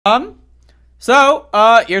Um,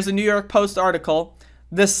 here's a New York Post article.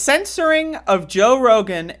 The censoring of Joe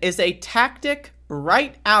Rogan is a tactic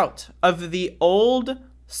right out of the old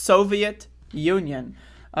Soviet Union.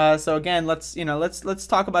 So again, let's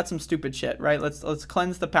talk about some stupid shit, right? Let's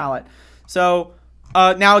cleanse the palate. So,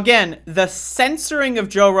 now again, the censoring of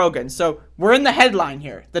Joe Rogan. So we're in the headline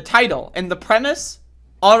here, the title, and the premise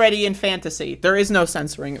already in fantasy. There is no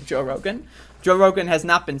censoring of Joe Rogan. Joe Rogan has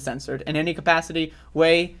not been censored in any capacity,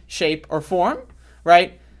 way, shape, or form,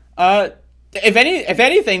 right? If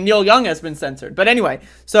anything, Neil Young has been censored. But anyway,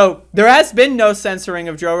 so there has been no censoring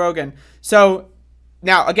of Joe Rogan. So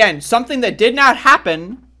now, again, something that did not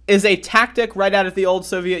happen is a tactic right out of the old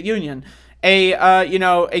Soviet Union,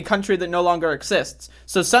 a country that no longer exists.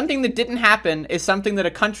 So something that didn't happen is something that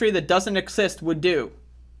a country that doesn't exist would do.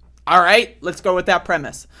 All right, let's go with that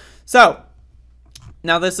premise. So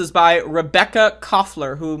now this is by Rebecca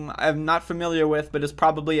Koffler, whom I'm not familiar with, but is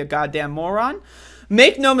probably a goddamn moron.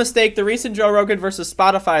 Make no mistake, the recent Joe Rogan versus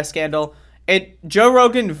Spotify scandal, Joe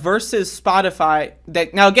Rogan versus Spotify,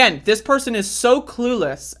 now again, this person is so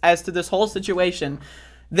clueless as to this whole situation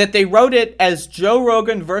that they wrote it as Joe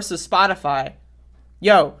Rogan versus Spotify.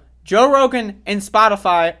 Yo, Joe Rogan and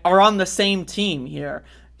Spotify are on the same team here.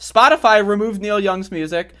 Spotify removed Neil Young's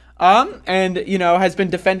music, and, has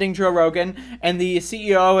been defending Joe Rogan, and the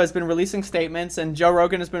CEO has been releasing statements, and Joe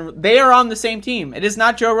Rogan they are on the same team. It is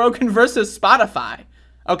not Joe Rogan versus Spotify,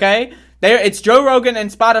 okay? It's Joe Rogan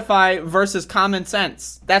and Spotify versus common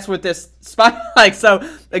sense. That's what this Spotify, so,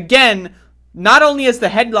 again, not only is the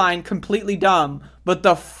headline completely dumb, but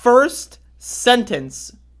the first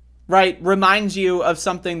sentence, right, reminds you of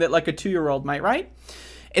something that, like, a 2-year-old might write.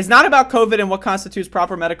 It's not about COVID and what constitutes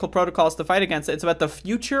proper medical protocols to fight against it. It's about the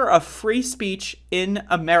future of free speech in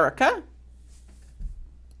America.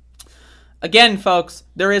 Again, folks,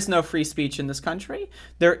 there is no free speech in this country.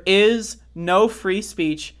 There is no free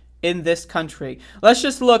speech in this country. Let's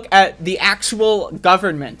just look at the actual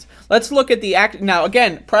government. Let's look at the now,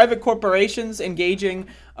 again, private corporations engaging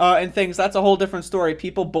in things, that's a whole different story.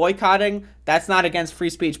 People boycotting, that's not against free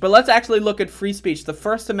speech. But let's actually look at free speech, the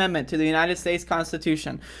First Amendment to the United States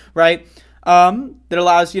Constitution, right? That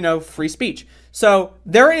allows, free speech. So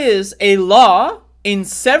there is a law in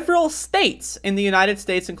several states in the United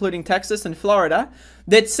States, including Texas and Florida,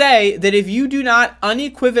 that say that if you do not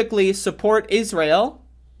unequivocally support Israel,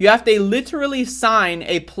 you have to literally sign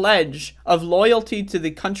a pledge of loyalty to the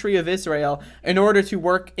country of Israel in order to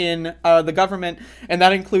work in the government, and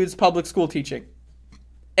that includes public school teaching.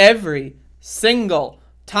 Every single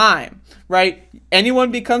time, right? Anyone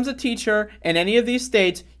becomes a teacher in any of these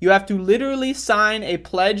states, you have to literally sign a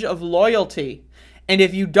pledge of loyalty, and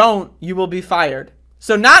if you don't, you will be fired.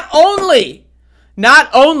 So not only,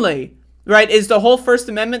 right, is the whole First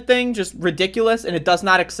Amendment thing just ridiculous and it does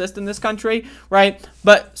not exist in this country, right?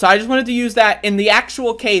 But, so I just wanted to use that in the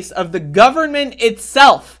actual case of the government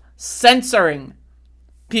itself censoring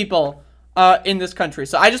people in this country.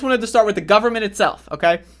 So I just wanted to start with the government itself,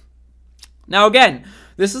 okay? Now again,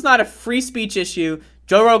 this is not a free speech issue.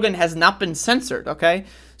 Joe Rogan has not been censored, okay?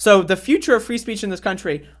 So the future of free speech in this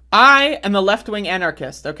country, I am a left-wing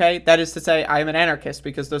anarchist, okay? That is to say, I am an anarchist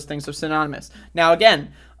because those things are synonymous. Now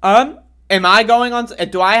again, am I going on,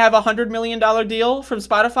 do I have a $100 million deal from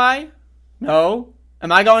Spotify? No.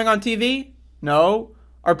 Am I going on TV? No.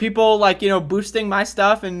 Are people, boosting my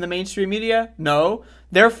stuff in the mainstream media? No.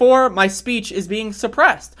 Therefore, my speech is being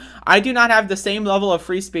suppressed. I do not have the same level of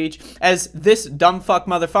free speech as this dumb fuck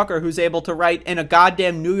motherfucker who's able to write in a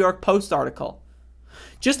goddamn New York Post article.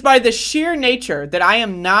 Just by the sheer nature that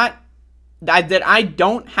that I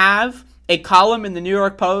don't have a column in the New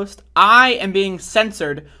York Post, I am being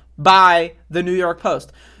censored by the New York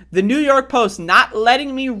Post. The New York Post not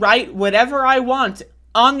letting me write whatever I want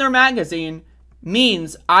on their magazine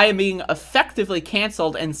means I am being effectively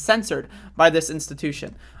canceled and censored by this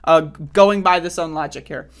institution. Going by this own logic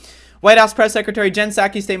here. White House Press Secretary Jen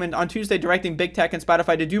Psaki's statement on Tuesday directing Big Tech and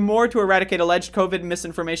Spotify to do more to eradicate alleged COVID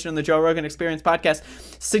misinformation on the Joe Rogan Experience podcast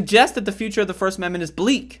suggests that the future of the First Amendment is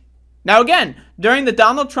bleak. Now again, during the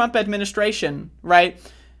Donald Trump administration, right,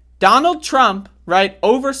 Donald Trump, right,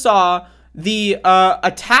 oversaw the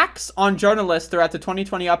attacks on journalists throughout the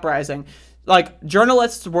 2020 uprising. Like,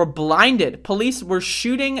 journalists were blinded. Police were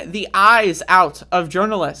shooting the eyes out of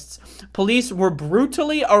journalists. Police were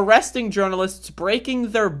brutally arresting journalists,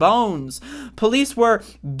 breaking their bones. Police were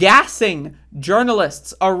gassing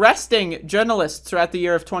journalists, arresting journalists throughout the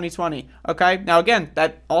year of 2020. Okay? Now, again,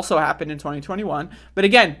 that also happened in 2021. But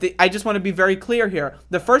again, I just want to be very clear here.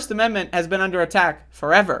 The First Amendment has been under attack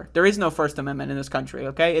forever. There is no First Amendment in this country,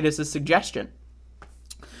 okay? It is a suggestion.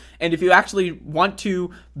 And if you actually want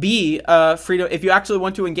to be freedom, if you actually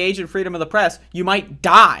want to engage in freedom of the press, you might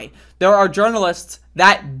die. There are journalists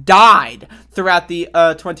that died throughout the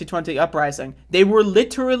 2020 uprising. They were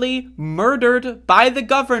literally murdered by the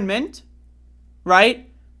government, right?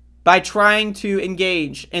 By trying to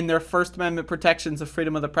engage in their First Amendment protections of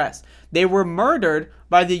freedom of the press. They were murdered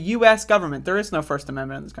by the U.S. government. There is no First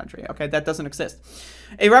Amendment in this country, okay? That doesn't exist.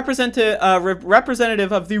 A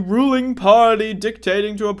representative of the ruling party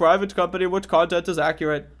dictating to a private company which content is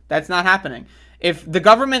accurate. That's not happening. If the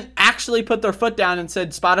government actually put their foot down and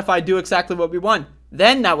said, Spotify, do exactly what we want,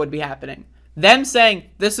 then that would be happening. Them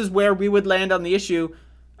saying, this is where we would land on the issue.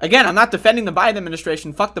 Again, I'm not defending the Biden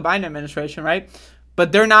administration. Fuck the Biden administration, right?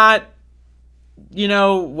 But they're not, you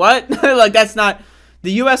know, what? Like, that's not...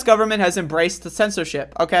 The U.S. government has embraced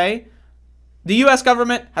censorship, okay? The U.S.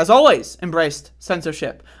 government has always embraced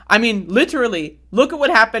censorship. I mean, literally, look at what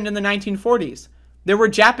happened in the 1940s. There were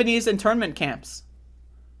Japanese internment camps.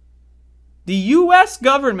 The U.S.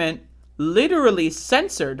 government literally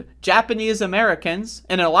censored Japanese Americans,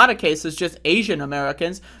 and in a lot of cases just Asian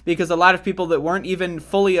Americans, because a lot of people that weren't even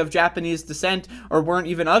fully of Japanese descent or weren't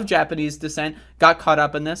even of Japanese descent got caught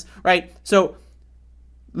up in this, right? So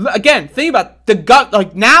again, think about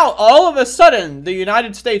like now all of a sudden the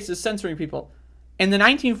United States is censoring people. In the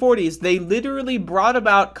 1940s, they literally brought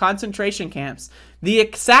about concentration camps. The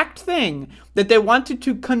exact thing that they wanted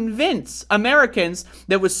to convince Americans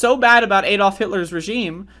that was so bad about Adolf Hitler's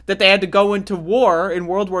regime that they had to go into war in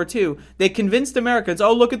World War II. They convinced Americans,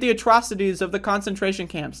 oh, look at the atrocities of the concentration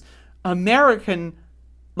camps. America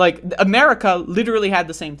literally had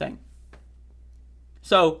the same thing.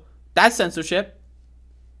 So that's censorship.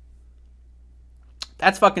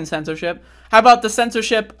 That's fucking censorship. How about the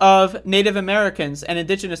censorship of Native Americans and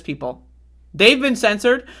indigenous people? They've been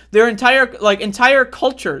censored. Their entire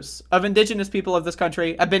cultures of indigenous people of this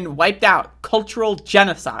country have been wiped out. Cultural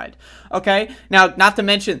genocide. Okay? Now, not to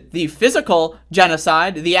mention the physical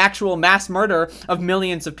genocide, the actual mass murder of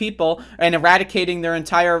millions of people and eradicating their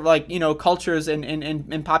entire, cultures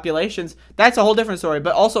and populations. That's a whole different story.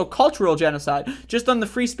 But also cultural genocide, just on the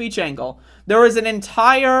free speech angle. There was an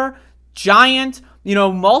entire giant,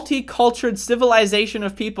 multicultural civilization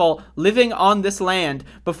of people living on this land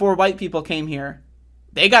before white people came here.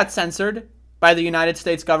 They got censored by the United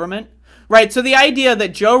States government, right? So the idea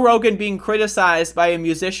that Joe Rogan being criticized by a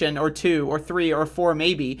musician or two or three or four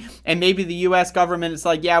maybe, and maybe the U.S. government is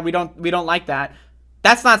like, yeah, we don't like that.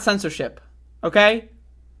 That's not censorship, okay?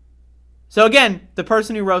 So again, the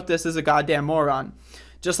person who wrote this is a goddamn moron.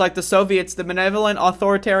 Just like the Soviets, the benevolent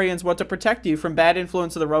authoritarians want to protect you from bad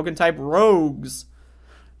influence of the Rogan-type rogues.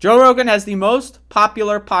 Joe Rogan has the most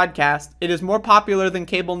popular podcast. It is more popular than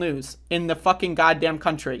cable news in the fucking goddamn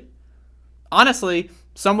country. Honestly,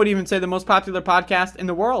 some would even say the most popular podcast in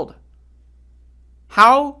the world.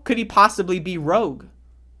 How could he possibly be rogue?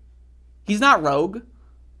 He's not rogue.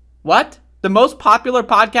 What? The most popular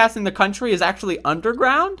podcast in the country is actually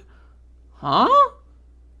underground? Huh?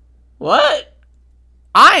 What?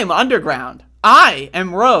 I am underground. I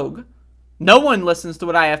am rogue. No one listens to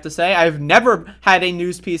what I have to say. I've never had a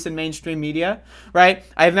news piece in mainstream media, right?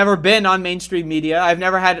 I've never been on mainstream media. I've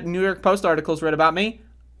never had New York Post articles read about me.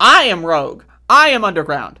 I am rogue. I am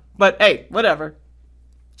underground. But hey, whatever.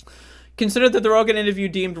 Consider that the Rogan interview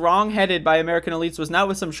deemed wrong-headed by American elites was not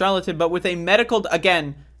with some charlatan, but with a medical...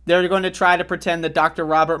 Again, they're going to try to pretend that Dr.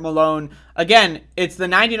 Robert Malone... Again, it's the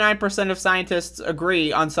 99% of scientists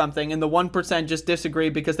agree on something, and the 1% just disagree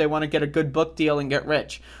because they want to get a good book deal and get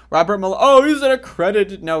rich. Robert Malone... Oh, he's an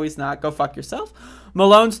accredited... No, he's not. Go fuck yourself.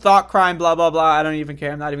 Malone's thought crime, blah, blah, blah. I don't even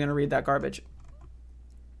care. I'm not even going to read that garbage.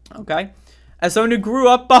 Okay? As someone who grew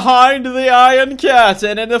up behind the Iron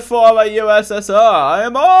Curtain in the former USSR, I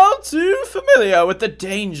am all too familiar with the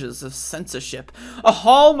dangers of censorship, a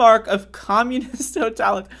hallmark of communist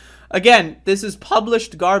totality. Again, this is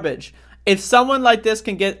published garbage. If someone like this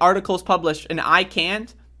can get articles published and I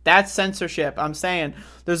can't, that's censorship. I'm saying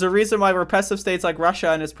there's a reason why repressive states like Russia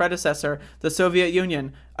and its predecessor, the Soviet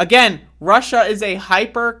Union. Again, Russia is a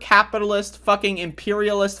hyper-capitalist, fucking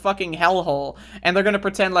imperialist fucking hellhole. And they're going to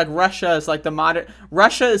pretend like Russia is like the modern...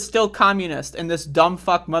 Russia is still communist in this dumb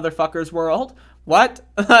fuck motherfucker's world. What?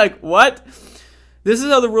 Like, what? This is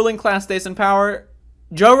how the ruling class stays in power.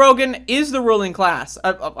 Joe Rogan is the ruling class.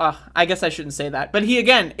 I guess I shouldn't say that. But he,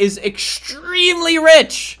 again, is extremely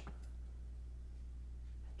rich.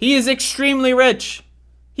 He is extremely rich.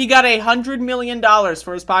 He got $100 million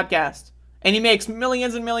for his podcast. And he makes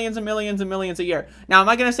millions and millions and millions and millions a year. Now, am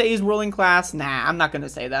I going to say he's ruling class? Nah, I'm not going to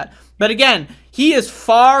say that. But again, he is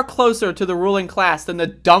far closer to the ruling class than the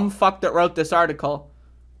dumb fuck that wrote this article.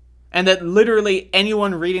 and that literally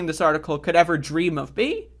anyone reading this article could ever dream of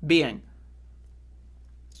being.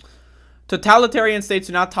 Totalitarian states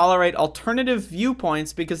do not tolerate alternative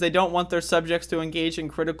viewpoints because they don't want their subjects to engage in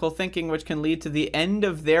critical thinking, which can lead to the end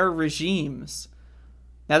of their regimes.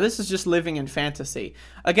 Now, this is just living in fantasy.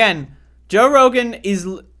 Again, Joe Rogan is,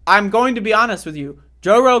 I'm going to be honest with you,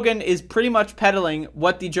 Joe Rogan is pretty much peddling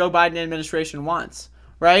what the Joe Biden administration wants,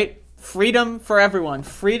 right? Freedom for everyone.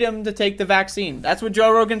 Freedom to take the vaccine. That's what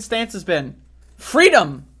Joe Rogan's stance has been.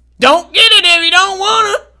 Freedom. Don't get it if you don't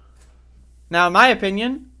want to. Now, in my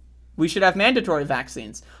opinion, we should have mandatory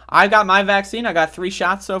vaccines. I got my vaccine. I got 3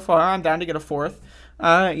 shots so far. I'm down to get a 4th,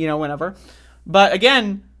 whenever. But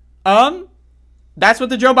again, that's what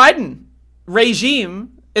the Joe Biden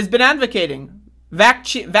regime has been advocating.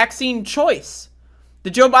 Vaccine choice. The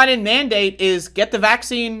Joe Biden mandate is get the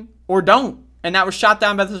vaccine or don't. And that was shot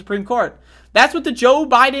down by the Supreme Court. That's what the Joe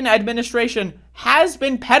Biden administration has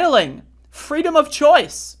been peddling. Freedom of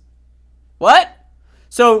choice. What?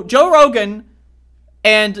 So Joe Rogan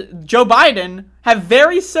and Joe Biden have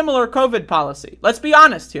very similar COVID policy. Let's be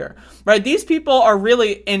honest here, right? These people are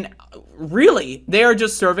really, they are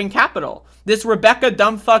just serving capital. This Rebecca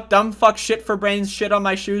dumb fuck, shit for brains, shit on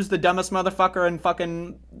my shoes, the dumbest motherfucker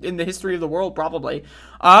in the history of the world probably,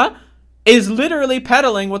 is literally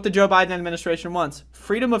peddling what the Joe Biden administration wants.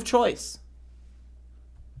 Freedom of choice.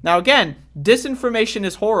 Now again, disinformation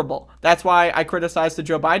is horrible. That's why I criticize the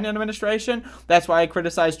Joe Biden administration. That's why I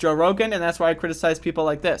criticize Joe Rogan. And that's why I criticize people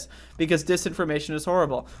like this. Because disinformation is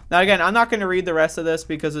horrible. Now again, I'm not going to read the rest of this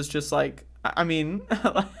because it's just like, I mean,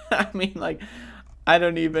 I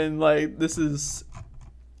don't even, this is...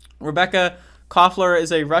 Rebecca Koffler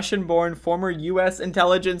is a Russian-born former U.S.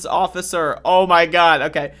 intelligence officer. Oh my god,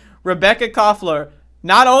 okay. Rebecca Koffler,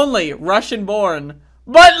 not only Russian-born,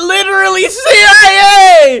 but literally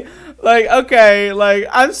CIA!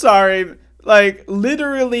 I'm sorry.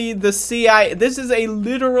 Literally the CIA. This is a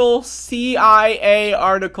literal CIA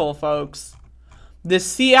article, folks. The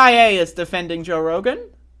CIA is defending Joe Rogan.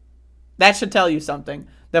 That should tell you something.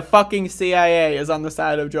 The fucking CIA is on the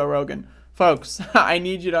side of Joe Rogan. Folks, I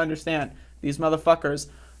need you to understand. These motherfuckers,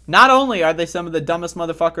 not only are they some of the dumbest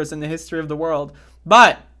motherfuckers in the history of the world,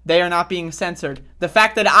 but they are not being censored. The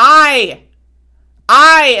fact that I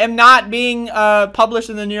am not being published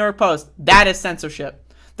in the New York Post, that is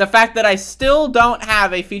censorship. The fact that I still don't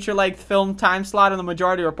have a feature-length film time slot in the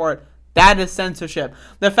Majority Report, that is censorship.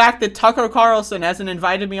 The fact that Tucker Carlson hasn't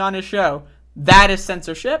invited me on his show, that is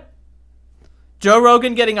censorship. Joe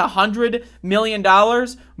Rogan getting $100 million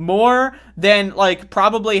more than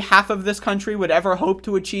probably half of this country would ever hope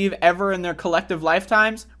to achieve ever in their collective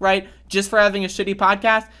lifetimes, right? Just for having a shitty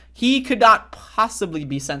podcast. He could not possibly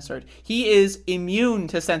be censored. He is immune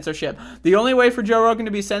to censorship. The only way for Joe Rogan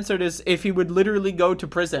to be censored is if he would literally go to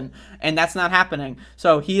prison, and that's not happening.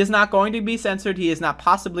 So he is not going to be censored. He is not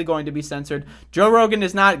possibly going to be censored. Joe Rogan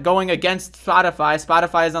is not going against Spotify.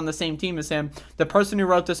 Spotify is on the same team as him. The person who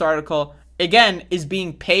wrote this article, again, is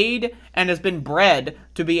being paid and has been bred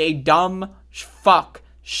to be a dumb fuck,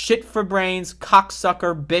 shit for brains,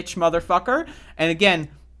 cocksucker, bitch motherfucker. And again,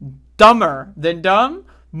 dumber than dumb,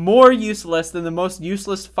 more useless than the most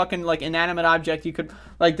useless fucking inanimate object you could,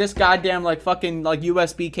 this goddamn fucking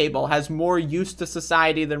USB cable has more use to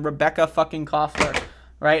society than Rebecca fucking Koffler,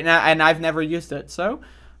 right? And I've never used it, so...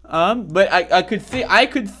 but I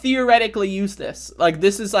could theoretically use this.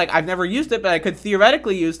 This is I've never used it, but I could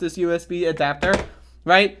theoretically use this USB adapter,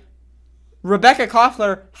 right? Rebecca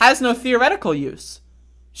Koffler has no theoretical use.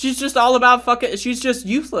 She's just all about fucking, she's just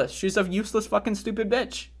useless. She's a useless fucking stupid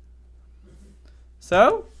bitch.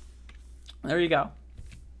 So, there you go.